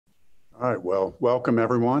All right. Well, welcome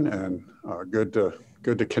everyone, and good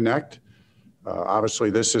to connect.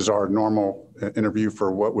 Obviously, this is our normal interview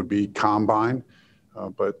for what would be Combine,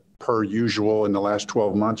 but per usual in the last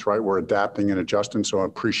 12 months, right, we're adapting and adjusting. So I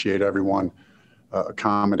appreciate everyone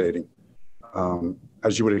accommodating.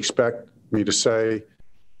 As you would expect me to say,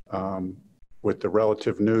 with the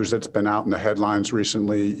relative news that's been out in the headlines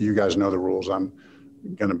recently, you guys know the rules. I'm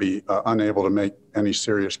going to be unable to make any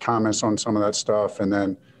serious comments on some of that stuff. And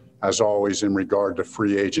then, as always, in regard to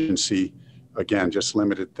free agency, again, just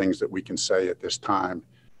limited things that we can say at this time.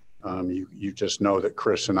 You just know that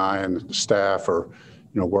Chris and I and the staff are,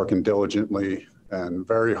 working diligently and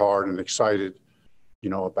very hard and excited,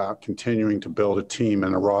 about continuing to build a team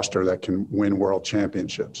and a roster that can win world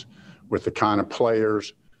championships with the kind of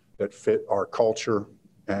players that fit our culture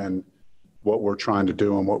and what we're trying to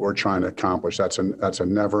do and what we're trying to accomplish. That's a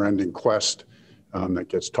never-ending quest that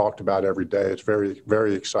gets talked about every day. It's very,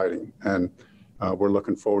 very exciting, and we're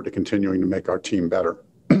looking forward to continuing to make our team better.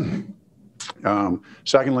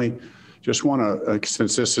 Secondly, just want to,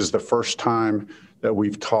 since this is the first time that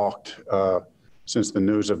we've talked since the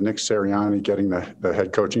news of Nick Sirianni getting the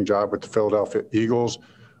head coaching job with the Philadelphia Eagles,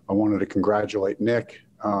 I wanted to congratulate Nick.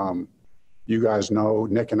 You guys know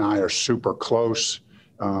Nick and I are super close.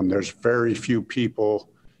 There's very few people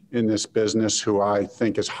in this business who I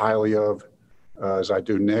think as highly of as I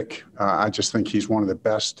do Nick. I just think he's one of the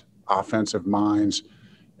best offensive minds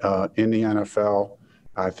in the NFL.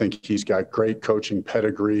 I think he's got great coaching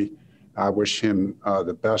pedigree. I wish him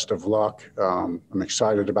the best of luck. I'm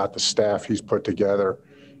excited about the staff he's put together.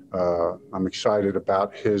 I'm excited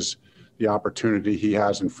about the opportunity he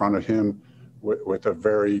has in front of him with a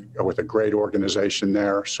great organization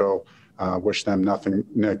there. So wish them nothing,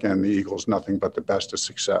 Nick and the Eagles, nothing but the best of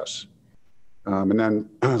success. And then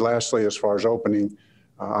lastly, as far as opening,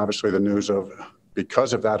 obviously the news of,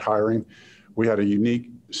 because of that hiring, we had a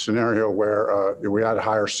unique scenario where we had to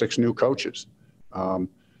hire 6 new coaches.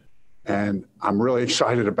 And I'm really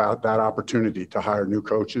excited about that opportunity to hire new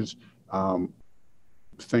coaches. I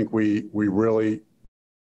think we really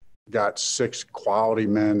got 6 quality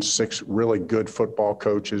men, 6 really good football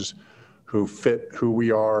coaches who fit who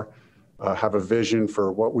we are, have a vision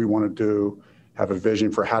for what we want to do, have a vision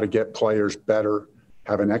for how to get players better,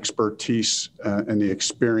 have an expertise and the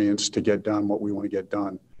experience to get done what we want to get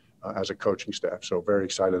done as a coaching staff. So very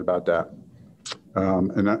excited about that.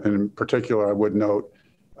 And in particular, I would note,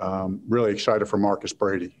 really excited for Marcus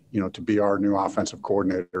Brady, to be our new offensive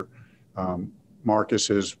coordinator. Marcus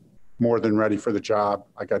is more than ready for the job.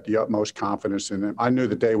 I got the utmost confidence in him. I knew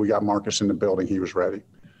the day we got Marcus in the building, he was ready.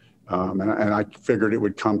 And I figured it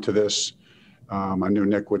would come to this. I knew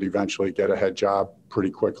Nick would eventually get a head job pretty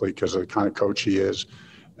quickly because of the kind of coach he is.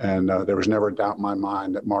 And there was never a doubt in my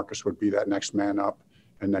mind that Marcus would be that next man up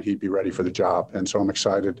and that he'd be ready for the job. And so I'm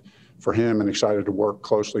excited for him and excited to work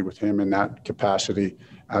closely with him in that capacity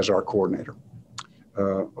as our coordinator.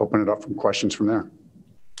 Open it up for questions from there.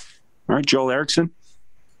 All right, Joel Erickson.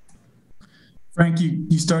 Frank,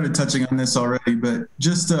 you started touching on this already, but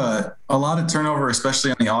just a lot of turnover,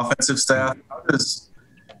 especially on the offensive staff.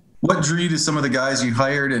 What drew you to some of the guys you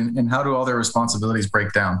hired, and how do all their responsibilities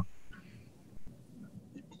break down?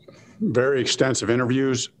 Very extensive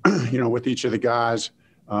interviews, with each of the guys.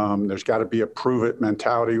 There's got to be a prove-it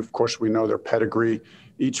mentality. Of course, we know their pedigree.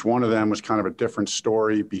 Each one of them was kind of a different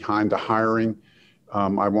story behind the hiring.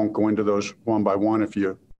 I won't go into those one by one. If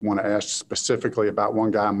you want to ask specifically about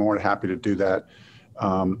one guy, I'm more than happy to do that.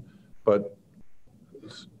 But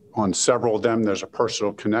on several of them, there's a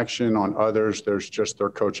personal connection. On others, there's just their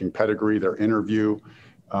coaching pedigree. Their interview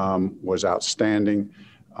was outstanding.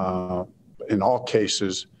 In all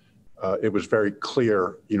cases, it was very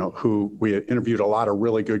clear, who we had interviewed a lot of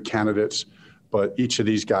really good candidates, but each of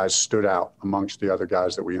these guys stood out amongst the other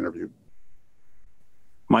guys that we interviewed.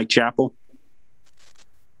 Mike Chappell.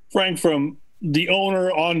 Frank, from the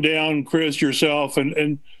owner on down, Chris, yourself,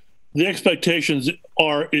 and the expectations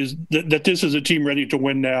is that this is a team ready to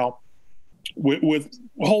win now with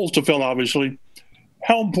holes to fill, obviously.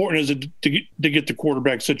 How important is it to get the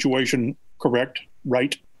quarterback situation correct,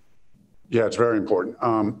 right? Yeah, it's very important.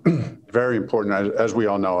 Very important, as we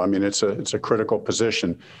all know. I mean, it's a critical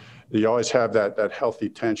position. You always have that healthy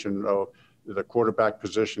tension of the quarterback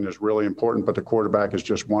position is really important, but the quarterback is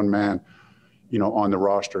just one man, on the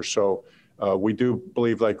roster. So we do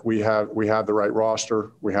believe like we have the right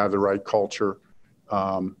roster, we have the right culture,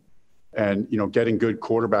 and getting good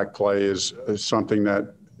quarterback play is something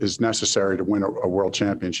that is necessary to win a world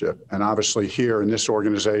championship. And obviously here in this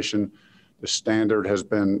organization, the standard has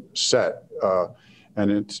been set.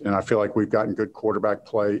 And I feel like we've gotten good quarterback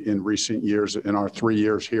play in recent years in our 3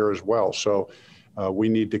 years here as well. So we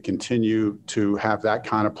need to continue to have that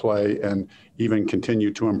kind of play and even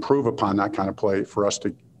continue to improve upon that kind of play for us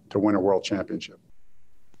to win a world championship.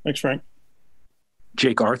 Thanks, Frank.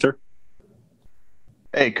 Jake Arthur.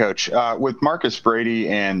 Hey, Coach. With Marcus Brady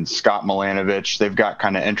and Scott Milanovich, they've got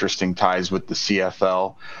kind of interesting ties with the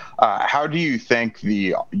CFL. How do you think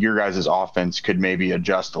your guys' offense could maybe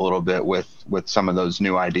adjust a little bit with some of those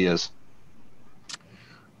new ideas?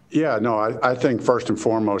 Yeah, no, I think first and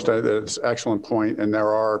foremost, it's an excellent point, and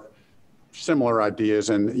there are similar ideas.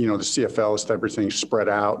 And, the CFL is everything spread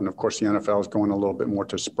out, and, of course, the NFL is going a little bit more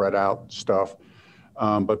to spread out stuff.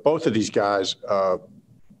 But both of these guys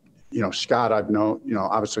Scott, I've known,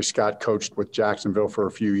 obviously Scott coached with Jacksonville for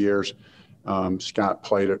a few years. Scott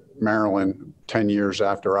played at Maryland 10 years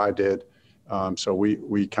after I did. So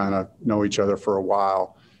we kind of know each other for a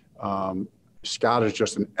while. Scott is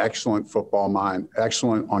just an excellent football mind,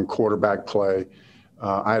 excellent on quarterback play.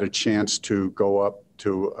 I had a chance to go up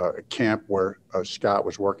to a camp where Scott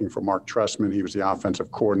was working for Mark Trestman. He was the offensive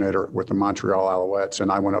coordinator with the Montreal Alouettes,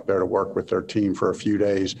 and I went up there to work with their team for a few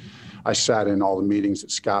days. I sat in all the meetings that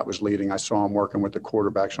Scott was leading. I saw him working with the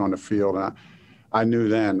quarterbacks on the field. And I knew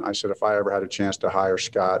then, I said, if I ever had a chance to hire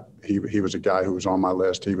Scott, he was a guy who was on my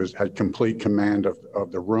list. He had complete command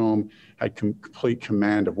of the room, had complete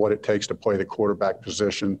command of what it takes to play the quarterback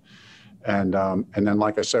position. And then,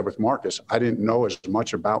 like I said, with Marcus, I didn't know as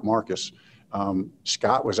much about Marcus.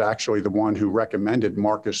 Scott was actually the one who recommended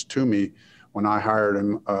Marcus to me when I hired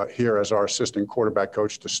him here as our assistant quarterback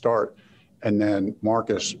coach to start. And then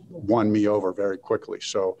Marcus won me over very quickly.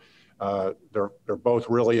 So they're both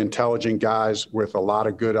really intelligent guys with a lot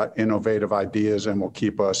of good innovative ideas, and will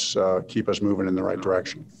keep us moving in the right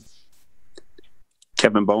direction.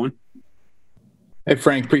 Kevin Bowen. Hey,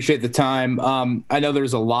 Frank, appreciate the time. I know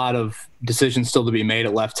there's a lot of decisions still to be made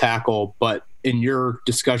at left tackle, but in your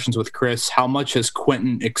discussions with Chris, how much has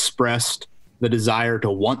Quentin expressed the desire to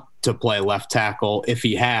want to play left tackle, if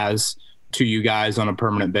he has, to you guys on a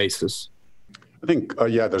permanent basis? I think,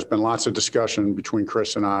 there's been lots of discussion between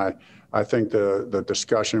Chris and I. I think the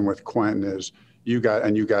discussion with Quentin is you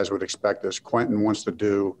guys would expect this. Quentin wants to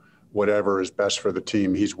do whatever is best for the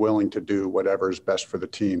team. He's willing to do whatever is best for the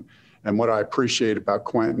team. And what I appreciate about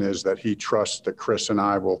Quentin is that he trusts that Chris and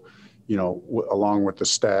I will, along with the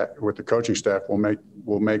staff, with the coaching staff, will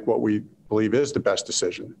make what we believe is the best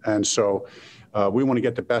decision. And so we want to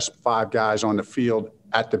get the best 5 guys on the field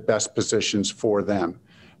at the best positions for them.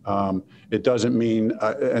 It doesn't mean,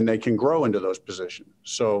 and they can grow into those positions.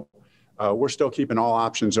 So we're still keeping all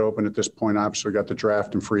options open at this point. Obviously, got the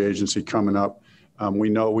draft and free agency coming up. We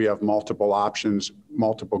know we have multiple options,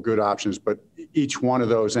 multiple good options, but each one of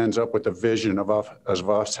those ends up with a vision of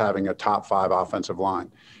us having a top 5 offensive line.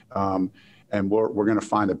 And we're going to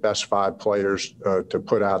find the best 5 players to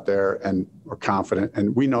put out there, and we're confident.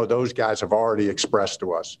 And we know those guys have already expressed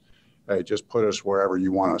to us, hey, just put us wherever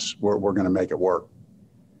you want us. We're going to make it work.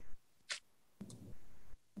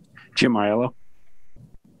 Jim Aiello.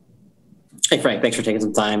 Hey, Frank, thanks for taking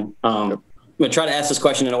some time. I'm going to try to ask this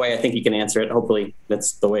question in a way I think you can answer it. Hopefully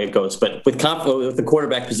that's the way it goes. But with the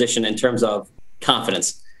quarterback position, in terms of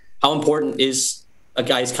confidence, how important is a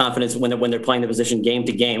guy's confidence when they're playing the position game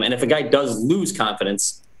to game? And if a guy does lose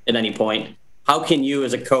confidence at any point, how can you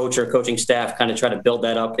as a coach or coaching staff kind of try to build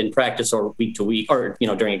that up in practice or week to week or,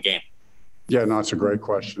 during a game? Yeah, no, it's a great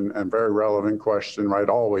question and very relevant question, right?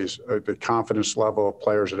 Always the confidence level of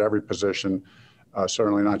players at every position,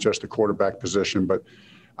 certainly not just the quarterback position. But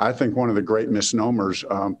I think one of the great misnomers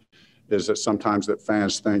is that sometimes that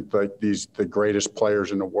fans think like the greatest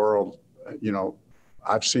players in the world,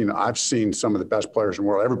 I've seen some of the best players in the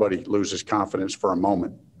world. Everybody loses confidence for a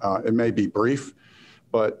moment. It may be brief,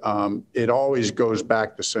 but it always goes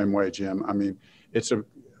back the same way, Jim. I mean,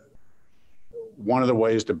 one of the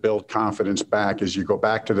ways to build confidence back is you go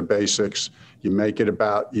back to the basics. You make it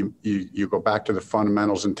about you go back to the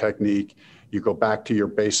fundamentals and technique. You go back to your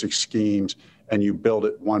basic schemes, and you build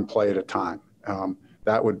it one play at a time.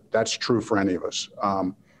 That's true for any of us,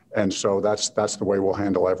 and so that's the way we'll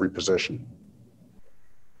handle every position.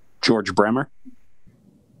 George Bremer.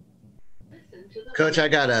 Coach, I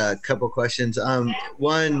got a couple questions.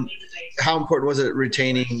 One, how important was it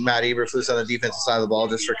retaining Matt Eberflus on the defensive side of the ball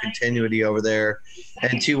just for continuity over there?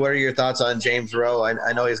 And 2, what are your thoughts on James Rowe?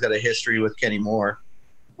 I know he's got a history with Kenny Moore.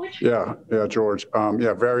 Yeah, George.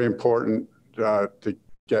 Very important to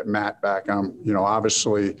get Matt back.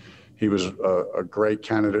 Obviously he was a great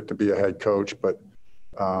candidate to be a head coach, but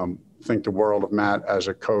think the world of Matt as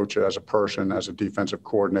a coach, as a person, as a defensive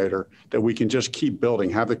coordinator, that we can just keep building,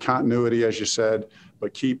 have the continuity, as you said,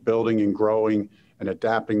 but keep building and growing and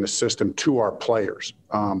adapting the system to our players.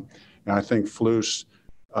 And I think Flus,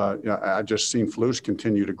 I just seen Flus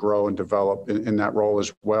continue to grow and develop in that role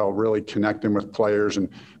as well, really connecting with players and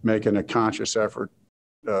making a conscious effort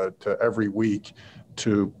to every week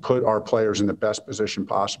to put our players in the best position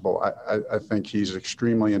possible. I think he's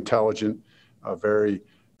extremely intelligent, very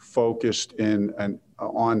focused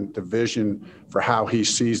on the vision for how he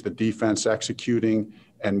sees the defense executing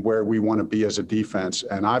and where we want to be as a defense.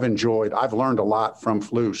 And I've learned a lot from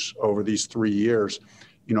Flus over these 3 years.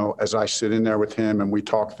 As I sit in there with him and we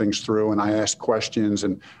talk things through and I ask questions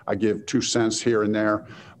and I give 2 cents here and there.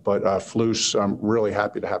 But Flus, I'm really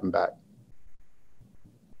happy to have him back.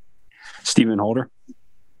 Stephen Holder.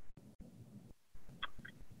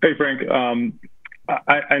 Hey, Frank.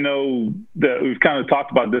 I know that we've kind of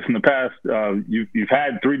talked about this in the past. You've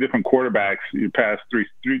had 3 different quarterbacks. You passed three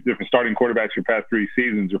different starting quarterbacks your past 3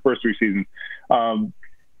 seasons, your first 3 seasons.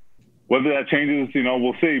 Whether that changes,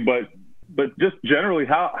 we'll see. But just generally,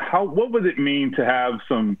 what would it mean to have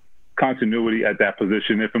some continuity at that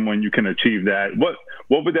position, if and when you can achieve that?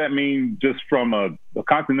 What would that mean just from a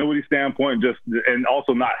continuity standpoint, and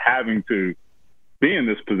also not having to be in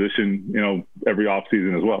this position, every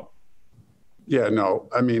offseason as well? Yeah, no.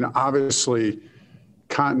 I mean, obviously,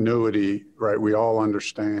 continuity, right? We all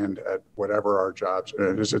understand at whatever our jobs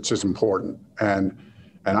is, it's just important. And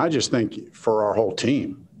I just think for our whole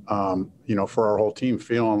team,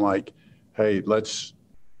 feeling like, hey, let's,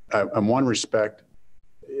 in one respect,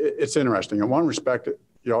 it's interesting. In one respect,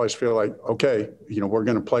 you always feel like, okay, we're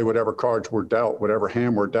going to play whatever cards we're dealt, whatever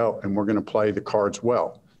hand we're dealt, and we're going to play the cards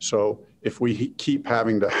well. So if we keep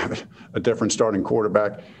having to have a different starting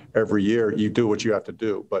quarterback every year, you do what you have to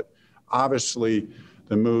do. But obviously,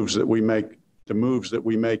 the moves that we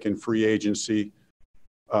make in free agency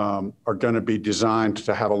are going to be designed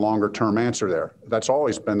to have a longer-term answer there. That's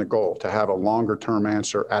always been the goal, to have a longer-term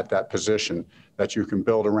answer at that position that you can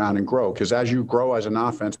build around and grow. Because as you grow as an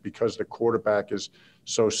offense, because the quarterback is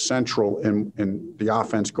so central in the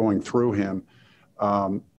offense going through him,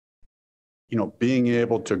 being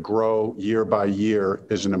able to grow year by year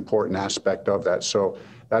is an important aspect of that. So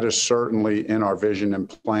that is certainly in our vision and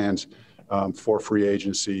plans for free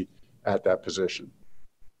agency at that position.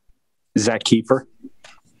 Zach Kiefer.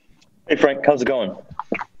 Hey, Frank, how's it going?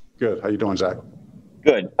 Good. How you doing, Zach?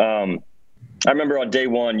 Good. I remember on day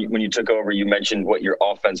one when you took over, you mentioned what you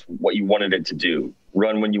wanted it to do: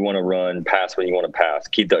 run when you want to run, pass when you want to pass,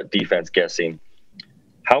 keep the defense guessing.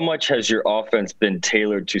 How much has your offense been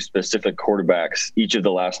tailored to specific quarterbacks each of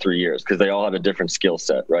the last 3 years? Because they all have a different skill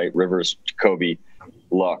set, right? Rivers, Jacoby,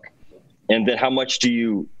 Luck. And then how much do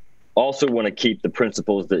you also want to keep the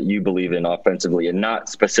principles that you believe in offensively and not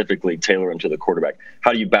specifically tailor them to the quarterback?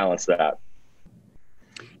 How do you balance that?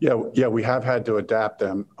 Yeah, we have had to adapt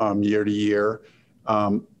them year to year,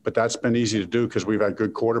 but that's been easy to do because we've had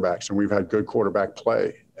good quarterbacks and we've had good quarterback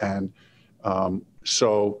play. And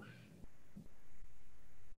so,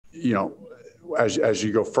 as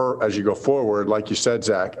you go forward, like you said,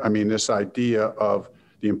 Zach, I mean, this idea of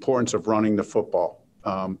the importance of running the football,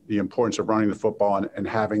 and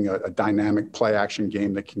having a dynamic play action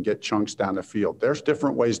game that can get chunks down the field. There's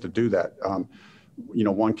different ways to do that.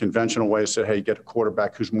 One conventional way is to say, hey, get a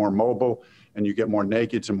quarterback who's more mobile and you get more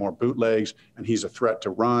nakeds and more bootlegs and he's a threat to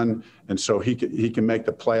run. And so he can make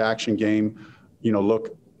the play action game,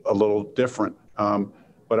 look a little different.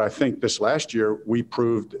 But I think this last year we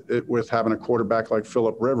proved it with having a quarterback like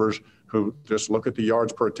Phillip Rivers, who just look at the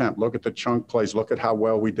yards per attempt, look at the chunk plays, look at how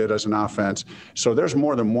well we did as an offense. So there's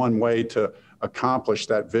more than one way to accomplish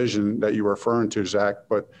that vision that you're referring to, Zach,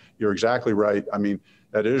 but you're exactly right. I mean,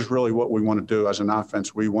 that is really what we want to do as an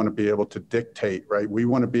offense. We want to be able to dictate, right? We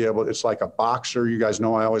want to be able, it's like a boxer. You guys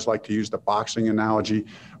know I always like to use the boxing analogy.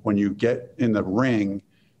 When you get in the ring,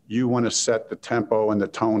 you want to set the tempo and the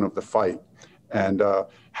tone of the fight. And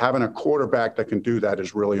having a quarterback that can do that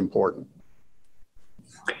is really important.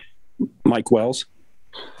 Mike Wells.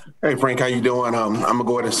 Hey, Frank, how you doing? I'm going to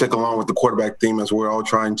go ahead and stick along with the quarterback theme as we're all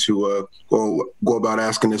trying to go about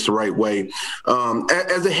asking this the right way.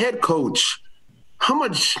 As a head coach, how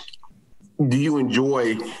much do you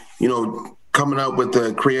enjoy, coming up with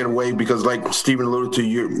a creative way? Because like Stephen alluded to,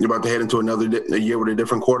 you're about to head into another year with a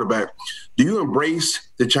different quarterback. Do you embrace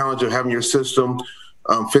the challenge of having your system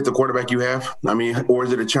fit the quarterback you have? I mean, or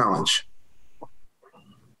is it a challenge?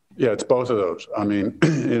 Yeah, it's both of those. I mean,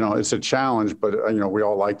 it's a challenge, but, we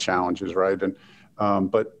all like challenges, right? And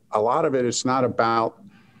but a lot of it, it's not about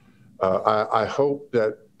I hope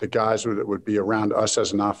that the guys that would be around us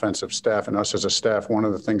as an offensive staff and us as a staff, one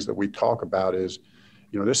of the things that we talk about is,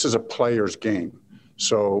 this is a player's game.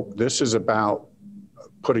 So this is about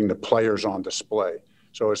putting the players on display.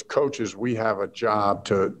 So as coaches, we have a job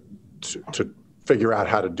to figure out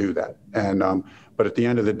how to do that. And but at the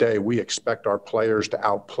end of the day, we expect our players to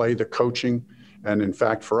outplay the coaching. And in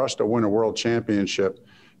fact, for us to win a world championship,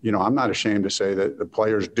 I'm not ashamed to say that the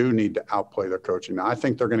players do need to outplay their coaching. Now, I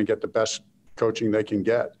think they're going to get the best coaching they can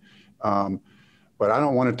get. But I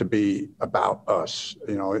don't want it to be about us.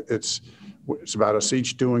 It's about us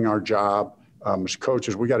each doing our job. As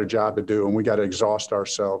coaches, we got a job to do, and we got to exhaust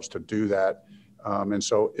ourselves to do that. And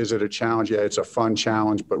so is it a challenge? Yeah, it's a fun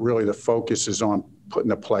challenge, but really the focus is on putting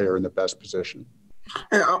the player in the best position.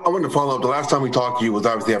 And I wanted to follow up. The last time we talked to you was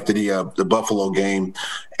obviously after the Buffalo game,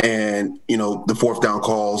 and the fourth down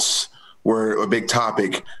calls were a big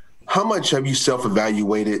topic. How much have you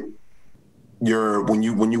self-evaluated when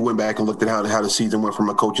you went back and looked at how the season went from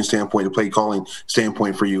a coaching standpoint, a play calling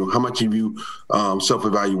standpoint for you? How much have you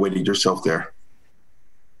self-evaluated yourself there?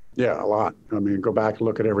 Yeah, a lot. I mean, go back and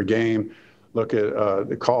look at every game, look at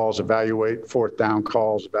the calls, evaluate fourth down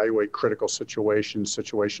calls, evaluate critical situations,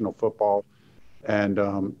 situational football. And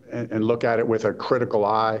look at it with a critical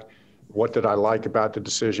eye. What did I like about the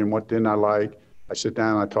decision? What didn't I like? I sit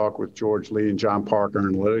down and I talk with George Lee and John Parker,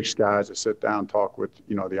 analytics guys. I sit down and talk with,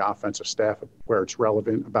 the offensive staff where it's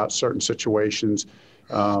relevant about certain situations.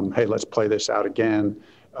 Hey, let's play this out again.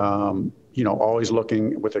 Always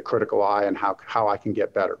looking with a critical eye and how I can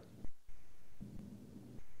get better.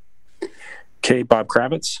 Okay, Bob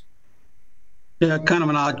Kravitz. Yeah, kind of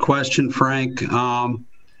an odd question, Frank.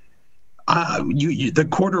 The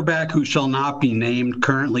quarterback who shall not be named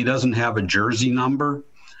currently doesn't have a jersey number.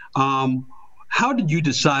 How did you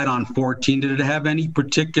decide on 14? Did it have any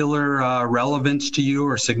particular relevance to you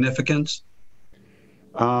or significance?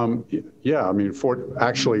 Yeah, I mean,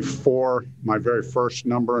 four, my very first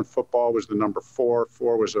number in football was the number 4.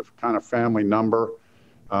 4 was a kind of family number.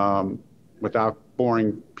 Without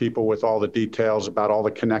boring people with all the details about all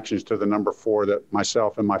the connections to the number 4 that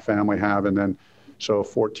myself and my family have, and then so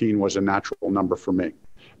 14 was a natural number for me.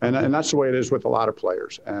 And that's the way it is with a lot of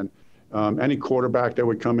players. And any quarterback that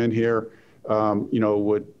would come in here, there's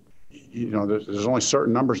only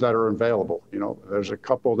certain numbers that are available. There's a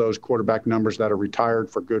couple of those quarterback numbers that are retired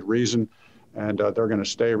for good reason, and they're going to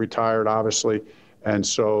stay retired, obviously. And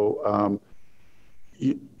so,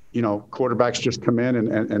 quarterbacks just come in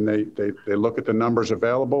and they look at the numbers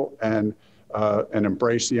available and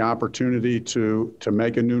embrace the opportunity to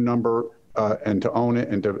make a new number, and to own it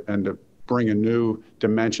and to bring a new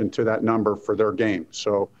dimension to that number for their game.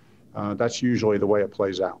 So that's usually the way it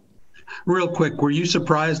plays out. Real quick, were you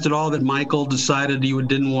surprised at all that Michael decided he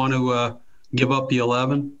didn't want to give up the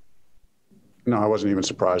 11? No, I wasn't even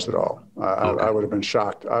surprised at all. Okay. I would have been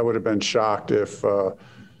shocked. I would have been shocked if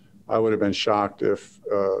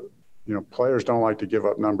players don't like to give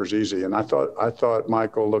up numbers easy. And I thought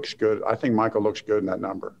Michael looks good. I think Michael looks good in that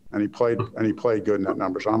number, and he played good in that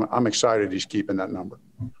number. So I'm excited he's keeping that number.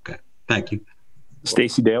 Okay, thank you.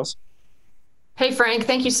 Stacey Dales. Hey, Frank,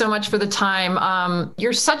 thank you so much for the time.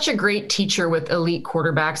 You're such a great teacher with elite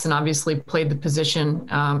quarterbacks and obviously played the position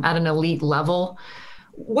at an elite level.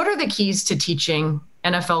 What are the keys to teaching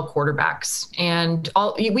NFL quarterbacks? And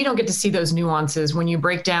we don't get to see those nuances when you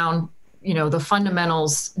break down the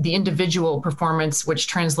fundamentals, the individual performance, which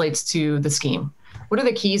translates to the scheme. What are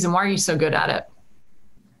the keys and why are you so good at it?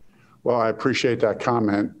 Well, I appreciate that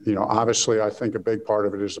comment. Obviously I think a big part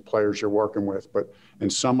of it is the players you're working with,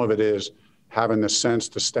 and some of it is having the sense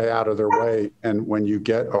to stay out of their way. And when you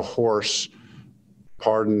get a horse,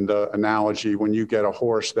 pardon the analogy, when you get a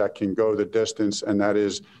horse that can go the distance and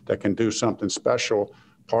that can do something special,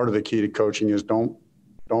 part of the key to coaching is don't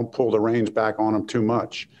pull the reins back on them too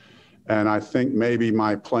much. And I think maybe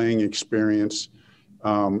my playing experience,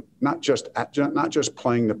 not just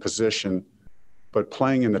playing the position, but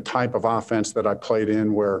playing in the type of offense that I played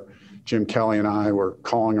in, where Jim Kelly and I were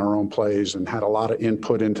calling our own plays and had a lot of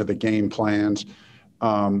input into the game plans.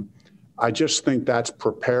 I just think that's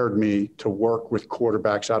prepared me to work with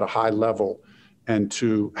quarterbacks at a high level and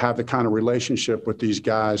to have the kind of relationship with these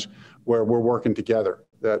guys where we're working together.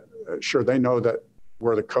 That sure, they know that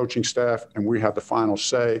we're the coaching staff and we have the final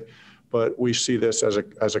say, but we see this as a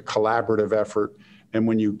collaborative effort. And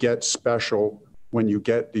when you get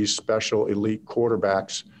these special elite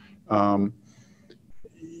quarterbacks,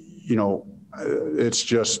 it's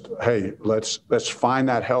just, hey, let's find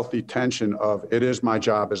that healthy tension of it is my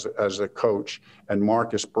job as a coach and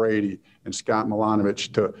Marcus Brady and Scott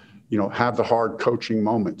Milanovic to, have the hard coaching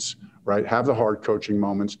moments right? Have the hard coaching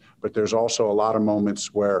moments, but there's also a lot of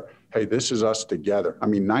moments where, hey, this is us together. I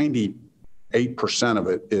mean, 98% of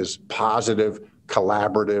it is positive,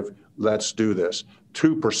 collaborative, let's do this.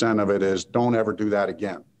 2% of it is don't ever do that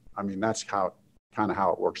again. I mean, that's kind of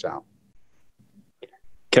how it works out.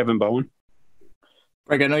 Kevin Bowen.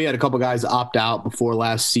 Frank, I know you had a couple guys opt out before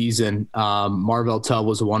last season. Marvell Tubb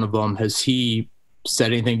was one of them. Has he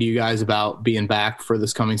said anything to you guys about being back for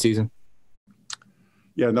this coming season?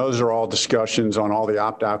 Yeah, those are all discussions on all the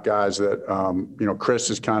opt-out guys that, Chris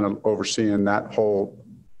is kind of overseeing that whole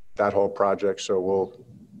project. So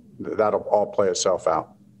that'll all play itself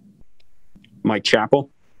out. Mike Chappell.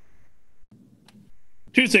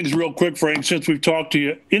 Two things real quick, Frank, since we've talked to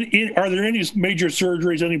you. Are there any major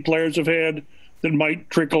surgeries any players have had that might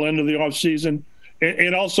trickle into the offseason?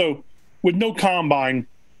 And also, with no combine,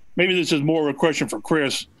 maybe this is more of a question for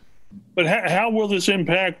Chris, but how will this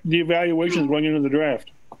impact the evaluations going into the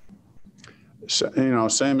draft? So,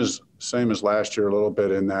 same as last year a little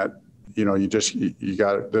bit in that, you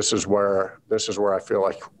got this is where I feel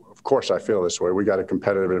like, of course I feel this way. We got a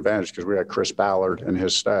competitive advantage because we got Chris Ballard and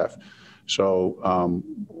his staff. So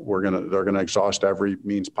they're gonna exhaust every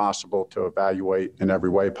means possible to evaluate in every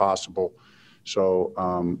way possible. So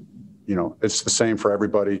it's the same for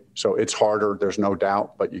everybody. So it's harder, there's no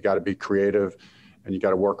doubt, but you got to be creative and you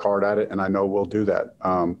got to work hard at it. And I know we'll do that.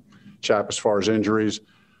 Chap, as far as injuries,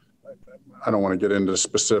 I don't want to get into the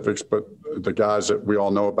specifics, but the guys that we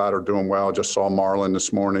all know about are doing well. Just saw Marlon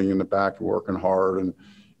this morning in the back working hard,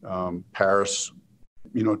 and Paris,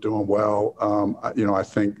 doing well. I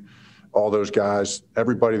think all those guys,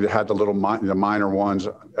 everybody that had the minor ones,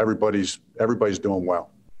 everybody's doing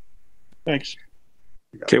well. Thanks.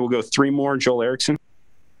 Okay, we'll go three more. Joel Erickson.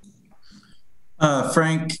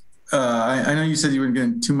 Frank, I know you said you weren't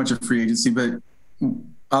getting too much of free agency, but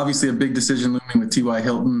obviously a big decision looming with T.Y.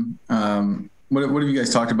 Hilton. What have you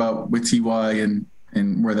guys talked about with T.Y.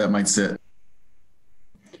 and where that might sit?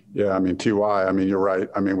 Yeah, I mean, T.Y., you're right.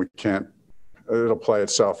 We can't – it'll play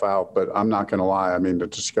itself out, but I'm not going to lie. The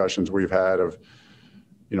discussions we've had of,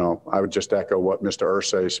 I would just echo what Mr.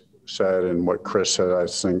 Irsay said and what Chris said, I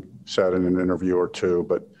think, said in an interview or two.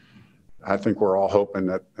 But I think we're all hoping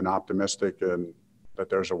that and optimistic and that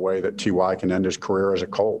there's a way that T.Y. can end his career as a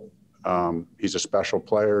Colt. He's a special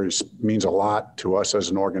player. He means a lot to us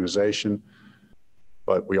as an organization.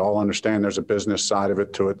 But we all understand there's a business side of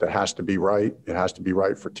it to it that has to be right. It has to be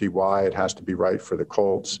right for T.Y. It has to be right for the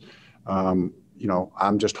Colts. I'm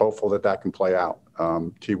just hopeful that can play out.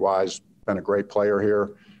 T.Y.'s been a great player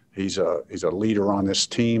here. He's a leader on this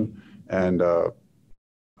team, and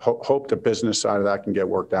hope the business side of that can get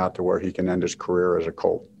worked out to where he can end his career as a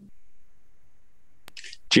Colt.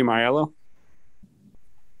 Jim Aiello.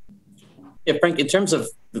 Yeah, Frank, in terms of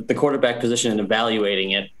the quarterback position and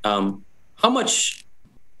evaluating it, how much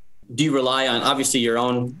do you rely on, obviously, your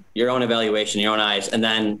own evaluation, your own eyes, and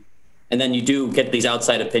then you do get these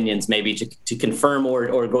outside opinions maybe to confirm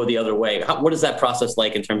or go the other way? What is that process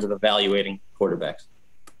like in terms of evaluating quarterbacks?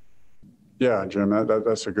 Yeah, Jim,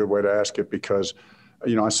 that's a good way to ask it because,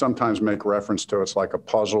 I sometimes make reference to it's like a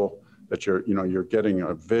puzzle that you're getting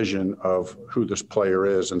a vision of who this player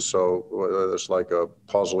is. And so it's like a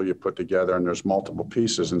puzzle you put together and there's multiple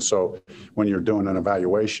pieces. And so when you're doing an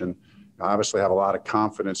evaluation, I obviously have a lot of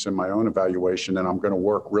confidence in my own evaluation and I'm going to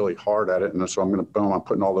work really hard at it. And so I'm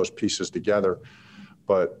putting all those pieces together.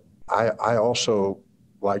 But I also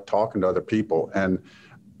like talking to other people, and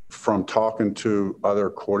from talking to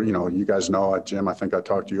other you guys know, Jim, I think I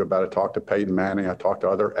talked to you about it, talked to Peyton Manning, I talked to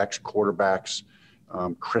other ex-quarterbacks.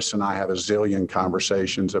 Chris and I have a zillion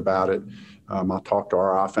conversations about it. I'll talk to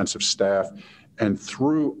our offensive staff. And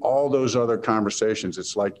through all those other conversations,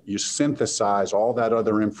 it's like you synthesize all that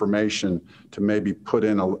other information to maybe put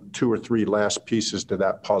in 2 or 3 last pieces to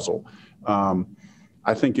that puzzle.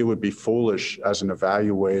 I think it would be foolish as an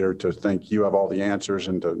evaluator to think you have all the answers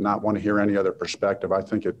and to not want to hear any other perspective. I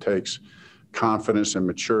think it takes confidence and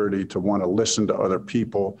maturity to want to listen to other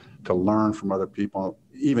people, to learn from other people,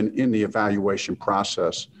 even in the evaluation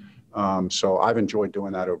process. So I've enjoyed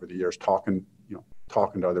doing that over the years, talking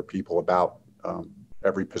to other people about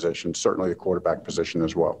every position, certainly the quarterback position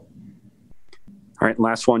as well. All right,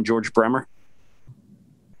 last one, George Bremer.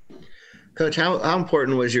 Coach, how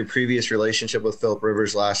important was your previous relationship with Philip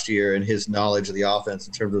Rivers last year and his knowledge of the offense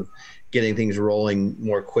in terms of getting things rolling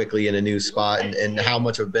more quickly in a new spot, and how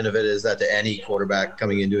much of a benefit is that to any quarterback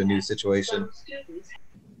coming into a new situation?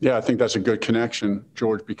 Yeah, I think that's a good connection,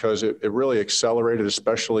 George, because it really accelerated,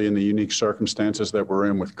 especially in the unique circumstances that we're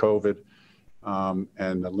in with COVID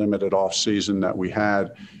and the limited off season that we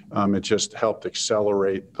had. It just helped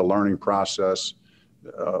accelerate the learning process.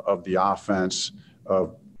 of the offense,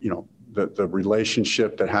 of, the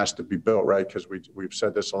relationship that has to be built, right? Because we've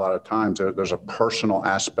said this a lot of times. There's a personal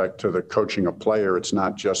aspect to the coaching a player. It's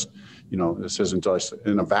not just, this isn't just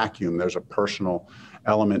in a vacuum. There's a personal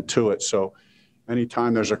element to it. So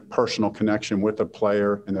anytime there's a personal connection with a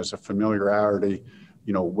player and there's a familiarity,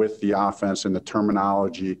 with the offense and the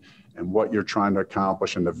terminology and what you're trying to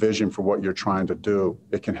accomplish and the vision for what you're trying to do,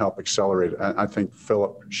 it can help accelerate it. I think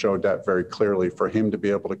Philip showed that very clearly. For him to be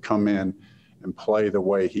able to come in and play the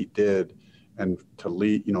way he did and to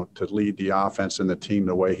lead the offense and the team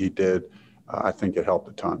the way he did, I think it helped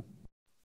a ton.